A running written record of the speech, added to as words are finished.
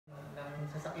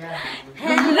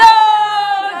Hello!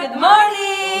 Good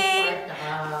morning!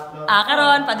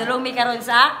 Karon, padulong mi karon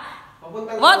sa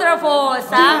waterfall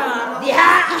sa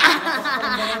diha.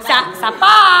 Sa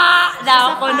sapa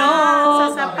daw ko no.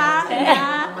 Sa sapa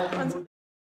na.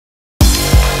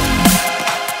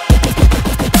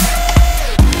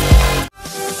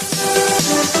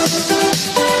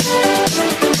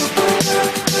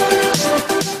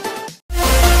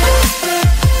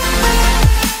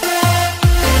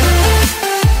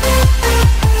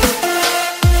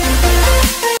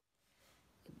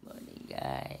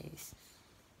 Guys,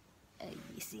 ay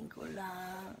gising ko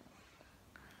lang.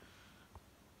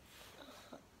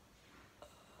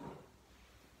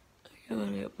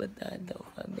 Ayun, puntahan daw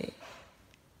kami.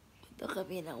 Punta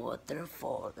kami ng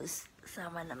waterfalls.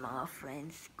 Sama ng mga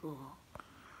friends ko.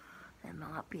 Ng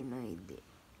mga Pinoy di.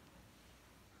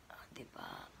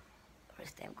 Diba?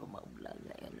 First time ko mag-vlog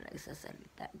ngayon.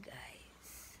 Nagsasalita,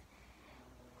 guys.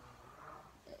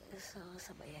 So,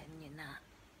 sabayan nyo na.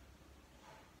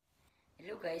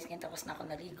 Hello guys, ngayon tapos na ako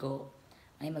naligo.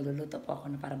 Ngayon magluluto po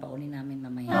ako na para baunin namin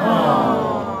mamaya.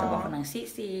 Magluluto po ako ng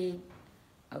sisig.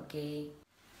 Okay.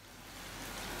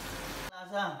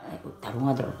 Lasa? Ay, taro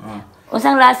nga daw.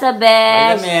 Usang lasa,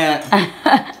 besh?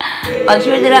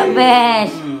 Pag-sure nila,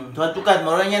 besh. Tukat,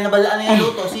 mara niya nabalaan na yung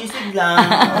luto. Sisig lang.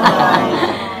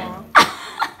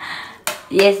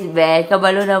 Yes, besh.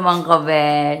 Kabalo naman ka,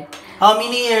 besh. How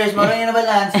many years? Mara niya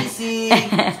nabalaan. Sisig,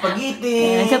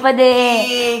 spaghetti. Isa pa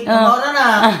din. Cake. Mara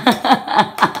na.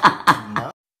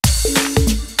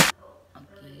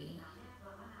 Okay.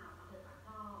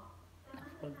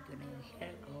 Na-fold ko na yung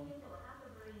hair ko.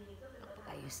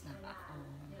 Ayos na ako.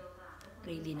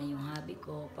 Ready na yung hobby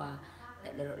ko pa.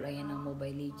 Laro lang yan ng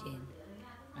Mobile Legend.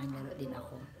 Ang laro din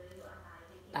ako.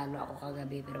 Talo ako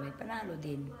kagabi pero may panalo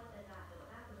din.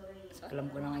 So alam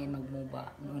ko na ngayon mag-MOBA.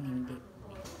 Noon hindi.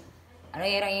 Ano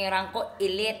yung rank ko?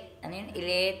 Elite. Ano yun?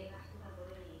 Elite.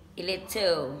 Elite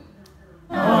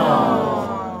 2.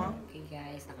 Okay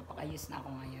guys, nakapakayos na ako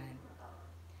ngayon.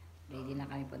 Ready na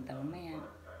kami punta mamaya.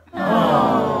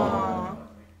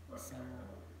 So,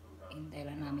 hintay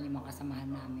lang namin yung mga kasamahan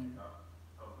namin.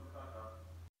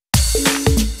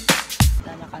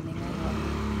 Punta na kami ngayon.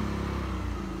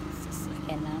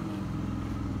 Sasakyan namin.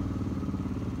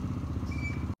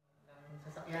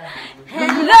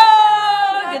 Hello!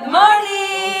 Good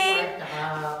morning!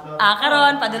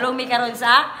 Karon, padulong mi karon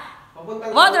sa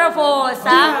waterfall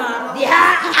sa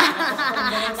diha.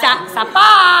 Sa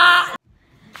sapa.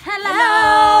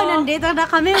 Hello! Nandito na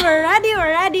kami. We're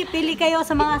ready. Pili kayo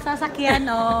sa mga sasakyan,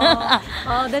 oh.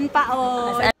 Oh, dun pa,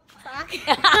 oh. Sa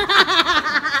akin.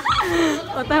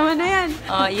 O, tama na yan.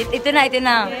 Oh, ito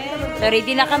na. So,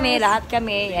 ready na kami, lahat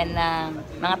kami. Yan na.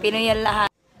 Mga Pinoy yan lahat.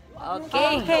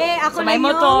 Okay. Okay, ako so, na may yung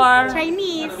motor.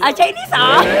 Chinese. Chinese,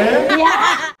 ah?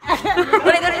 Yeah.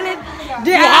 Ulit.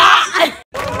 Yeah.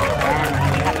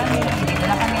 Dito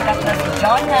na kami tapos si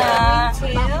Jonah.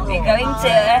 We're going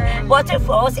to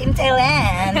waterfalls in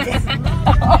Thailand.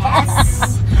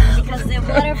 Yes. Because the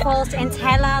waterfalls in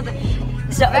Thailand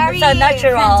so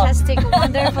natural. Fantastic,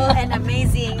 wonderful, and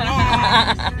amazing.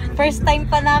 Yeah. First time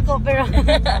pa na ako, pero...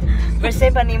 First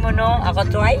time pa ni mo, no?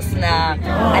 Ako twice na.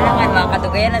 Alangan, mga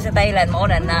katugayan na sa Thailand.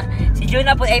 Mauna na. Si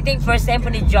Jonah po, I think first time po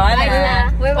ni John.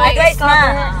 We will discover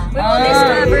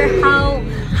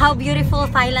how beautiful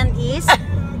Thailand is.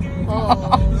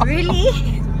 Oh, really?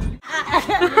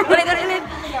 Ulit.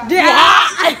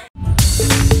 Yeah.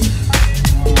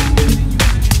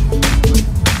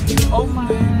 Oh my.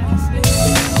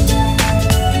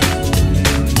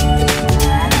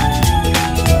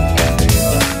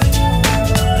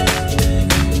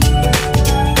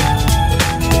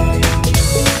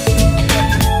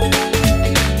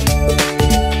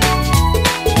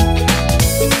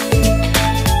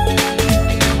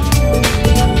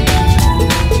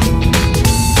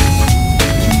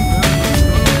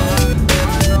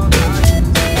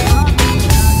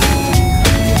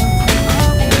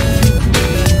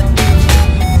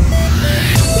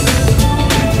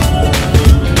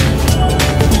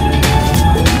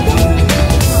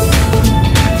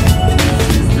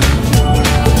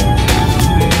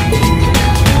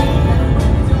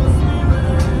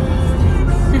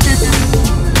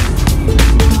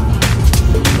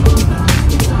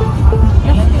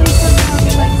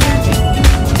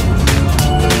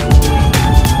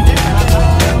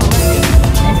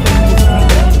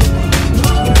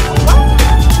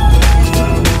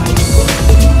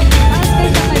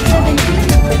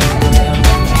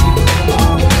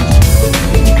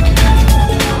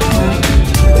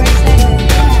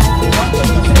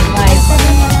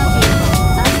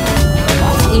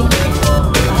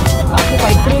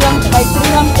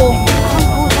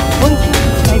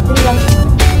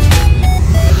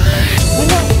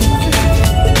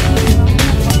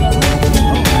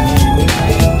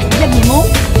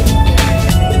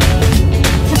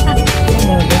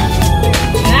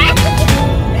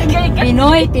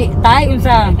 Noy, tay,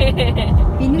 unsa?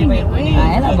 Pinoy.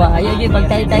 Ay, ala ba? Ayaw yung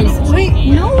pag-tay-tay. Wait,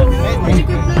 no. Hindi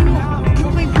ko plano.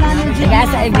 Ano kay plano dyan?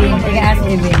 Tiga-asa ibig. Tiga-asa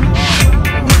ibig.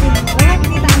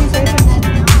 Kita kami sa isa.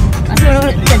 Ano,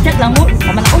 chat lang mo.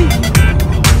 Tama na, uy.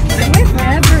 Wait,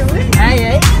 forever. Wait.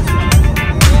 Ay, ay.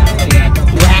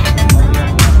 Yeah.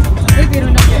 Wait, pero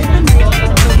nakita na yun.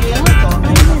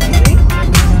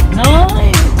 Noy.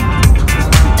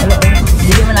 Hello,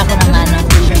 dili man ako ng ano.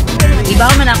 Ibaw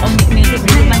man ako music.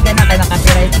 Dili man ka na kay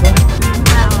makapiright ko.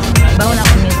 Ibaw na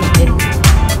ako music din.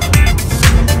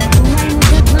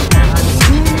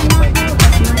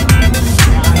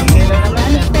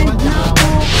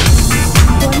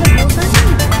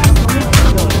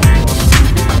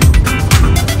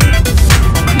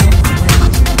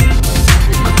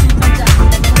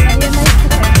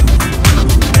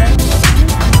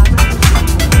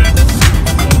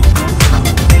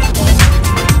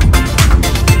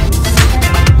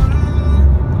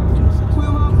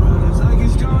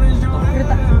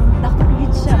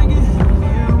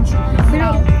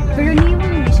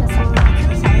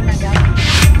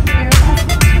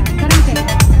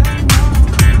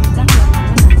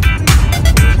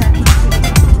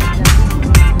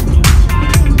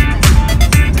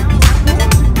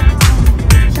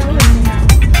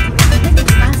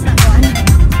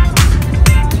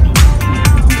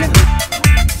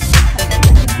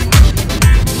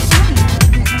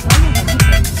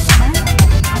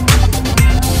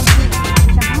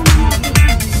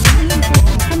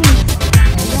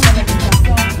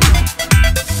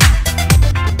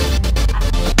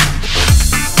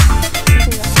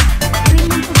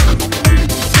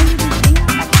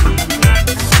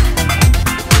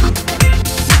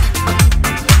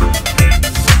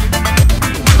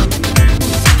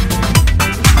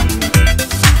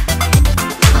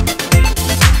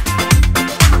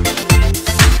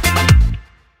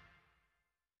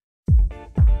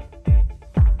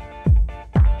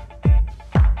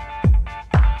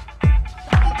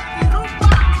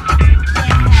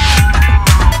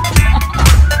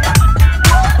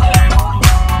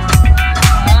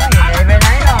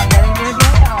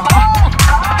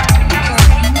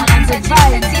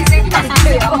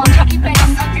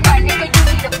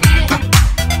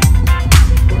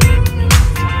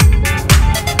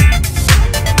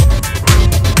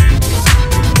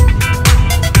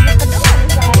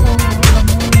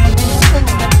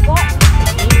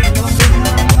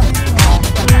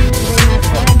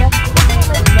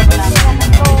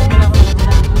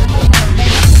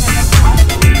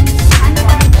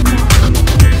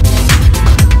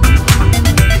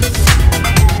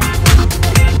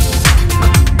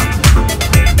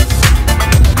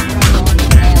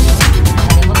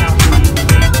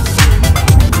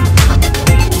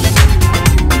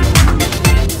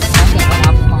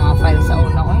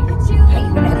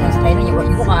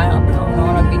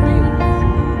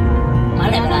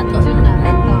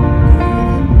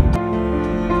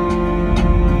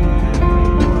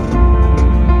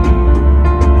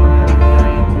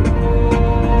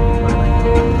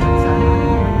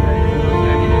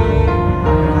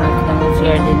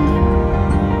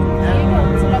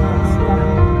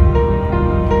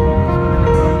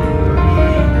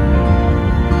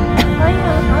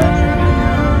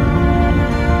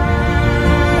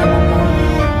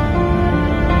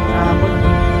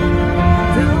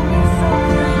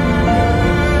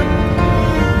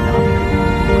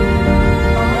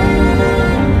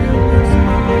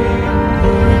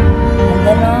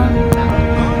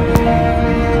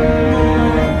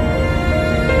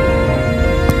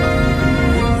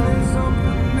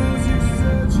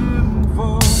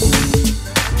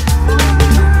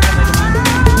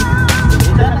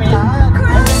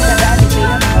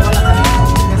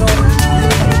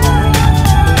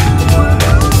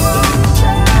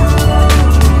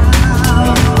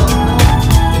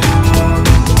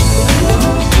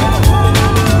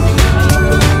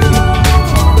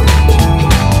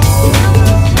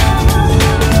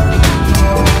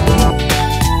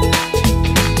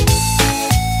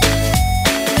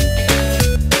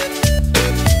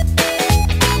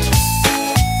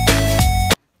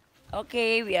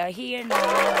 Okay, we are here now.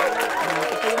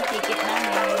 Ito yung ticket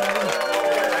namin.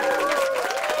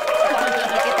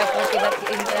 Ticket ako, tibat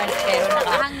entrance, pero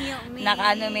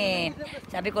naka may.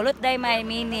 Sabi ko, lutday may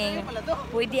meaning.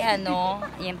 Pwede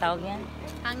yung tawag yan?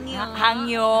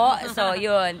 Hangyo. So,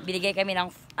 yun. Binigay kami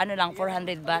ng,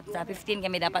 400 baht. Sa 15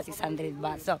 kami dapat 600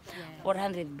 baht. So,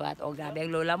 400 baht. O, grabe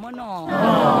ang lola mo, no?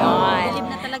 Bilib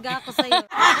na talaga ako sa'yo.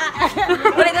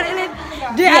 Ulit.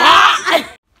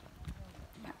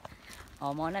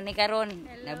 O, muna ni karon.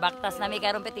 Nagbaktas na mi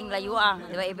karon piting layo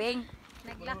Di ba, Ibeng?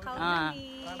 Naglakaw Ah.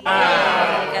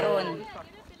 na Karon.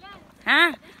 Ha?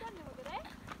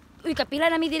 Uy, kapila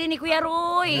na mi diri ni Kuya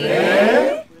Roy.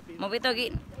 Mabito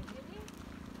gin.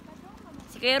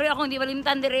 Si Kuya Roy akong di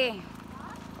malimtan diri.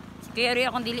 Si Kuya Roy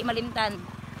akong dili malimtan.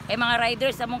 Kay mga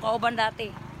riders sa mong kauban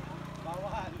dati.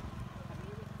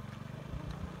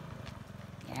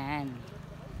 Yan.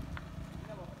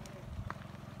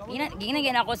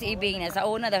 Ginagyan ako si Ibing na sa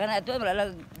una dahil na ito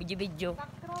wala video-video.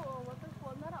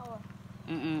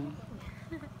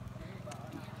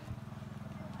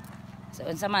 So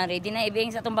unsa man ready na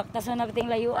Ibing sa tumbak taso na biting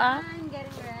layo ah. I'm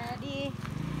getting ready.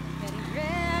 Getting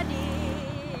ready.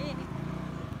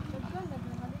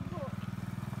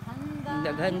 Handa.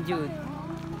 Daghan jud.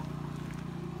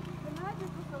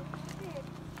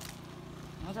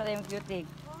 Ano sa tayong cute?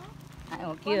 Ay,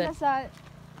 oh, cute. Sa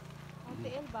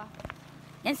hotel ba?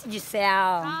 Yan si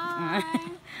Giselle.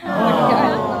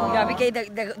 Grabe kayo,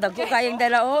 dagko kayong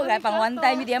dala oh. Kaya pang one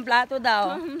time, hindi ang plato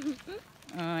daw.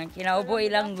 Kinaubo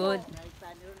ilang good.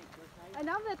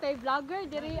 Ano na tayo vlogger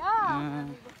diri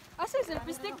Asa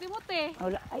selfie stick di mo te?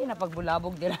 Ay,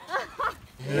 napagbulabog nila.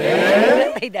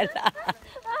 Wala tayo dala.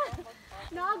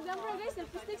 Nag-number guys,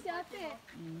 selfie stick si ate.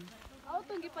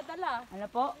 Auto gipadala. Ano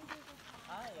po?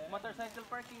 Motorcycle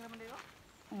parking naman dito?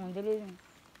 Dili.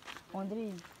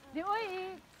 Dili. Di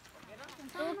oy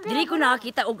Dili ko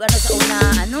nakakita og ano sa una,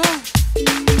 ano?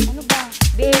 Ano ba?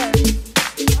 Bear.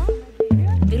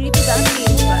 Dili to dati.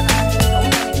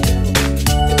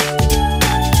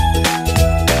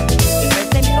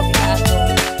 First time ako kinato.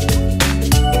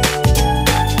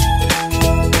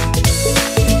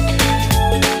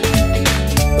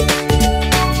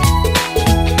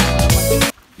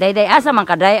 Day, asa man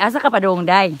ka, day? Asa ka pa doong,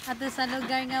 day? Ato sa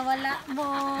lugar nga wala mo.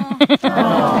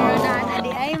 Pero na di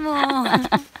ay mo.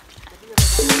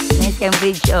 Nice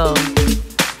Cambridge, oh.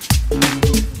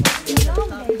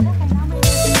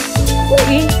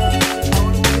 Uy.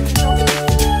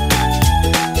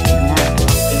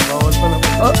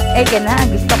 Oh, na.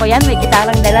 Gusto ko yan. May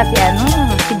gitalang dala si ano,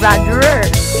 si brother.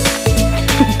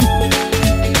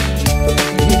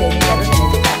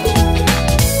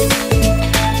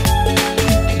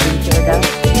 Venture daw.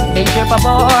 Venture pa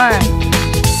more.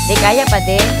 Di kaya pa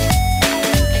din.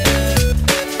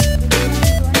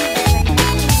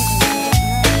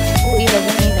 Uy, lagi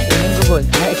na ining gugol.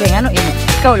 Kaya ano,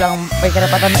 ikaw lang may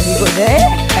karapatan na ligo deh.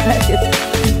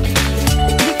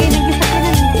 Hindi kayo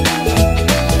nag-isakyanan.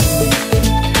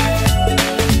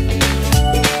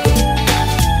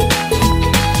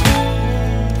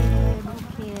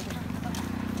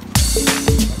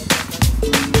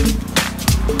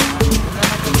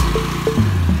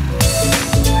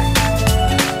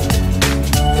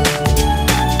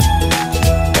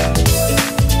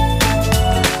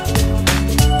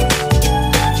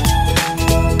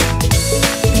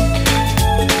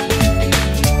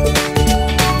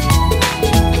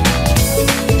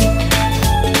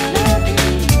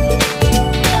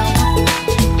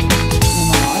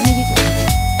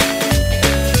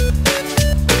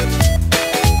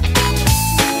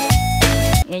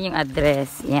 Yan yung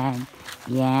address. Yan.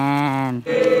 Yan.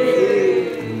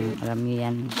 Alam nyo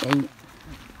yan.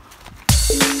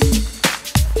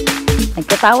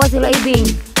 Nagkatawa sila, Ibing.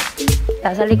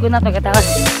 Sa likod na to, katawa.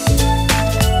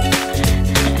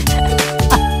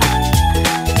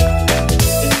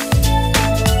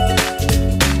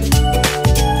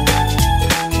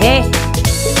 Hey!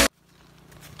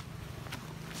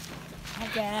 Hi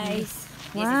guys.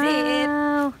 This is it.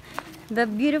 Wow. The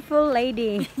beautiful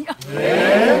lady.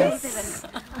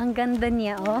 Ang ganda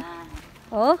niya, oh.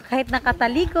 Oh, kahit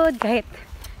nakatalikod, kahit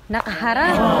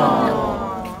nakaharap.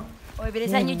 Oy,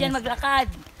 bilisan nyo dyan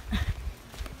maglakad.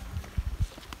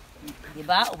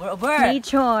 Diba? Over.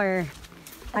 Nature.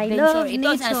 I love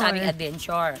Ito ang sinasabing nature.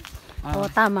 adventure.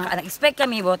 Oh, tama. Nag-expect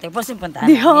kami, bote. Pero simpuntahan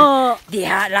Diho.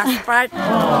 Diha, last part.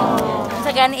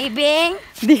 Sa gani, Ibing?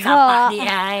 Diha. Sapa,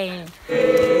 dihay.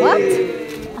 What?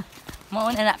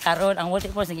 Mauna na karon ang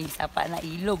waterfalls naging sapa na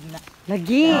ilog na.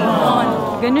 Lagi.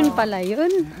 Ganun pala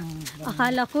yun.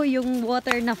 Akala ko yung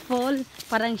water na fall,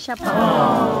 parang siya pa.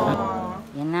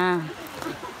 Yan na.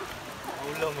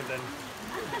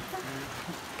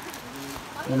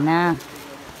 Yan na.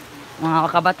 Mga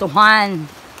kakabatuhan.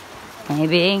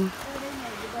 Ibing.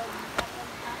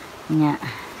 Nga.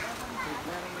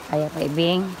 Kaya pa,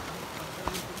 Ibing.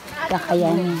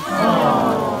 Kakayanin.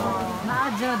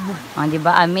 Oh, di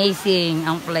ba? Amazing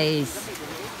ang place.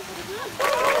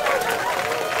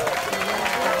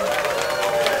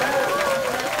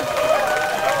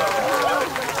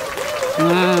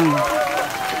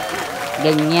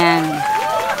 Ganyan.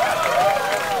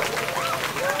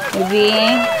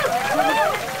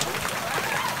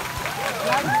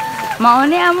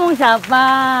 Mauni among sapa.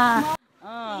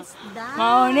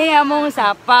 Mauni among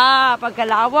sapa.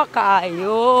 Pagkalawak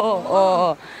kayo.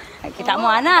 Oh. Kita mo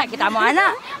ana.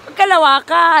 Pagkalawak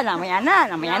ka. Namay ana.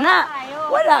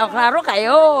 Wala, klaro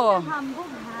kayo.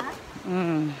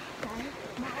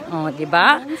 Oh,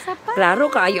 diba? Klaro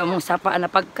kayo among sapa na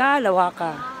pagkalawak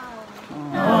ka.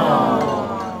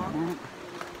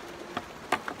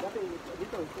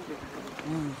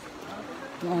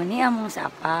 Mauni among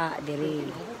sapa diri.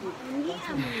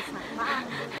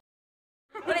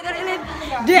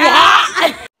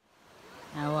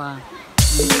 Awa.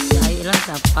 Ay ilang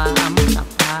sapa, among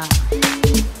sapa.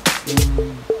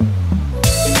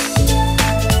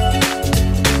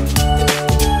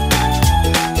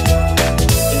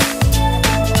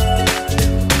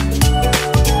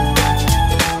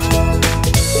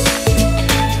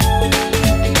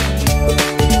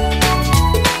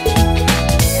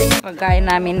 Pagkain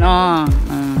namin, oh.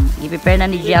 I-prepare na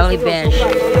ni Jellyfish.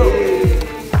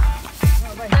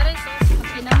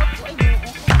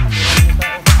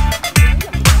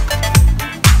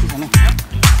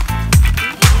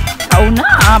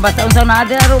 Kauna, basta unsaw na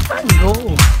ada rupan.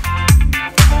 Go.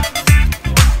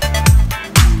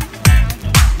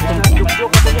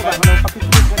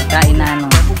 Kain na, no.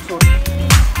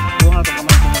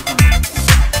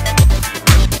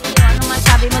 Ano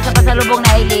masabi mo sa pasalubong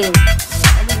na Eileen?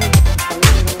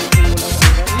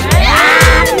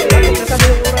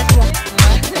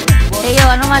 Teo,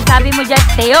 ano masabi mo dyan?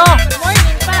 Teo!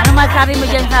 Ano masabi mo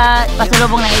dyan sa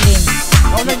pasalubong ng Eileen?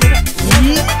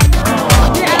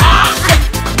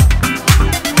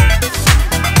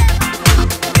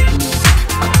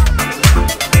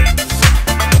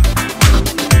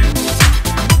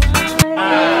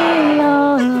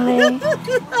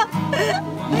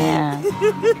 Yeah.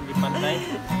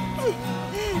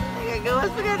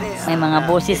 May mga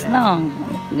boses no.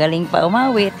 Galing pa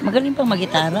umawit, magaling pa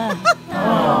magitara.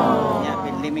 Ya,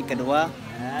 pilih kedua.